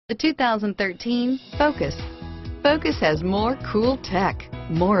The 2013 Focus. Focus has more cool tech,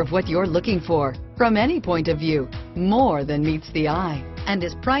 more of what you're looking for from any point of view, more than meets the eye, and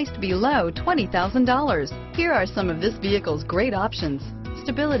is priced below $20,000. Here are some of this vehicle's great options: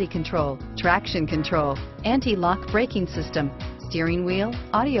 stability control, traction control, anti-lock braking system, steering wheel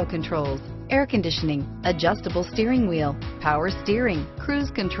audio controls, air conditioning, adjustable steering wheel, power steering,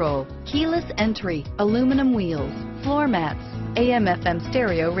 cruise control, keyless entry, aluminum wheels, floor mats, AM/FM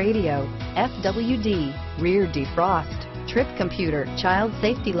stereo radio, FWD, rear defrost, trip computer, child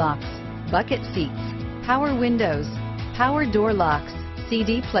safety locks, bucket seats, power windows, power door locks,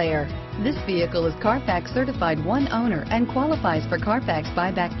 CD player. This vehicle is Carfax certified one owner and qualifies for Carfax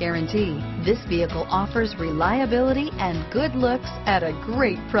buyback guarantee. This vehicle offers reliability and good looks at a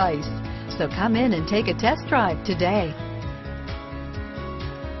great price. So come in and take a test drive today.